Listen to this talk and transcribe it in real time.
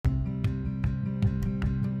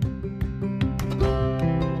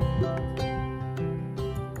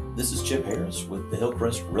This is Chip Harris with the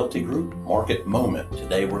Hillcrest Realty Group Market Moment.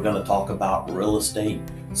 Today we're going to talk about real estate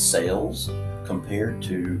sales compared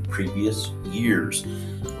to previous years.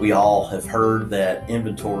 We all have heard that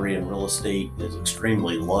inventory in real estate is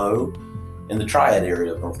extremely low in the Triad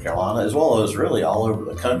area of North Carolina, as well as really all over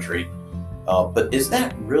the country. But is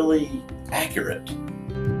that really accurate?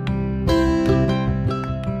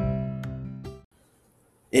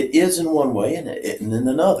 It is in one way and in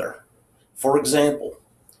another. For example,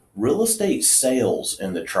 real estate sales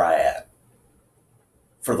in the Triad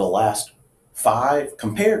for the last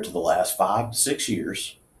compared to the last 5 to 6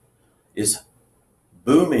 years, is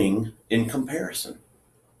booming in comparison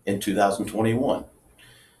in 2021.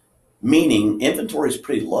 Meaning inventory is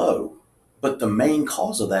pretty low, but the main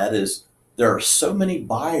cause of that is there are so many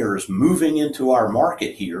buyers moving into our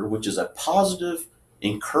market here, which is a positive,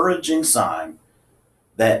 encouraging sign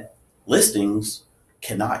that listings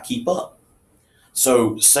cannot keep up.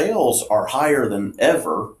 So sales are higher than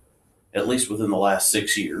ever, at least within the last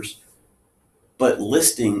 6 years, but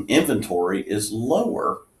listing inventory is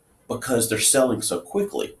lower because they're selling so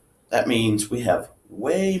quickly. That means we have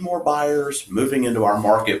way more buyers moving into our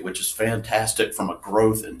market, which is fantastic from a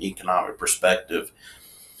growth and economic perspective.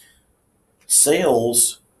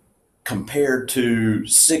 Sales compared to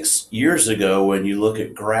 6 years ago, when you look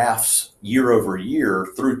at graphs year over year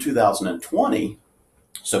through 2020,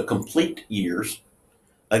 so complete years,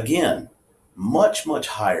 again, much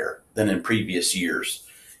higher than in previous years.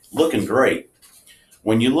 Looking great.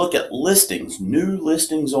 When you look at listings, new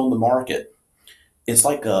listings on the market, it's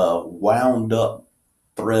like a wound up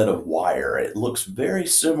thread of wire. It looks very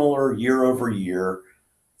similar year over year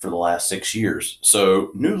for the last 6 years.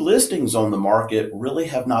 So new listings on the market really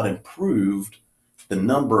have not improved. The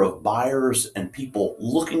number of buyers and people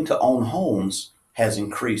looking to own homes has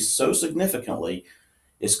increased so significantly,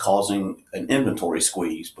 it's causing an inventory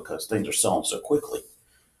squeeze because things are selling so quickly.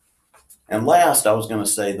 And last, I was going to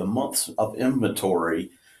say the months of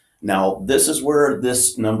inventory. Now, this is where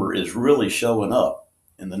this number is really showing up.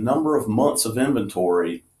 In the number of months of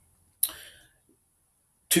inventory,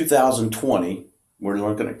 2020, we're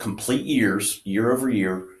looking at complete years, year over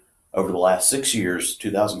year, over the last 6 years,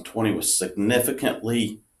 2020 was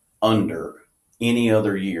significantly under any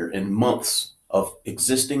other year in months of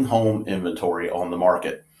existing home inventory on the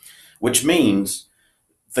market, which means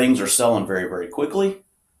things are selling very quickly.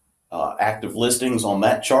 Active listings on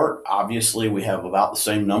that chart, obviously we have about the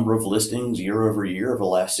same number of listings year over year over the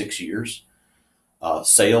last 6 years.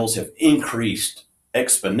 Sales have increased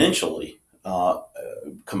exponentially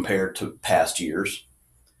compared to past years,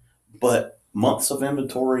 but months of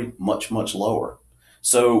inventory much lower.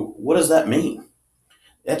 So what does that mean?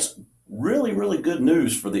 That's really good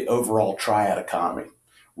news for the overall Triad economy.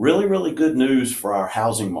 Really good news for our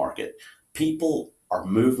housing market. People are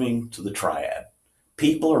moving to the Triad.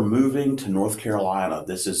 People are moving to North Carolina.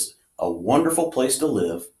 This is a wonderful place to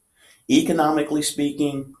live. Economically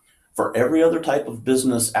speaking, for every other type of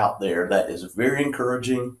business out there, that is very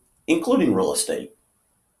encouraging, including real estate.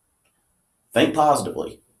 Think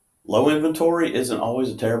positively. Low inventory isn't always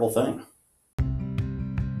a terrible thing.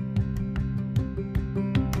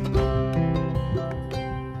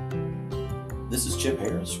 This is Chip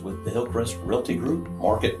Harris with the Hillcrest Realty Group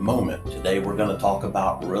Market Moment. Today we're going to talk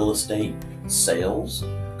about real estate sales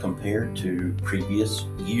compared to previous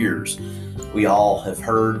years. We all have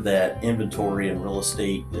heard that inventory in real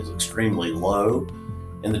estate is extremely low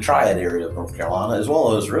in the Triad area of North Carolina, as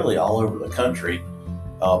well as really all over the country.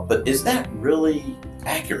 But is that really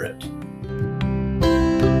accurate?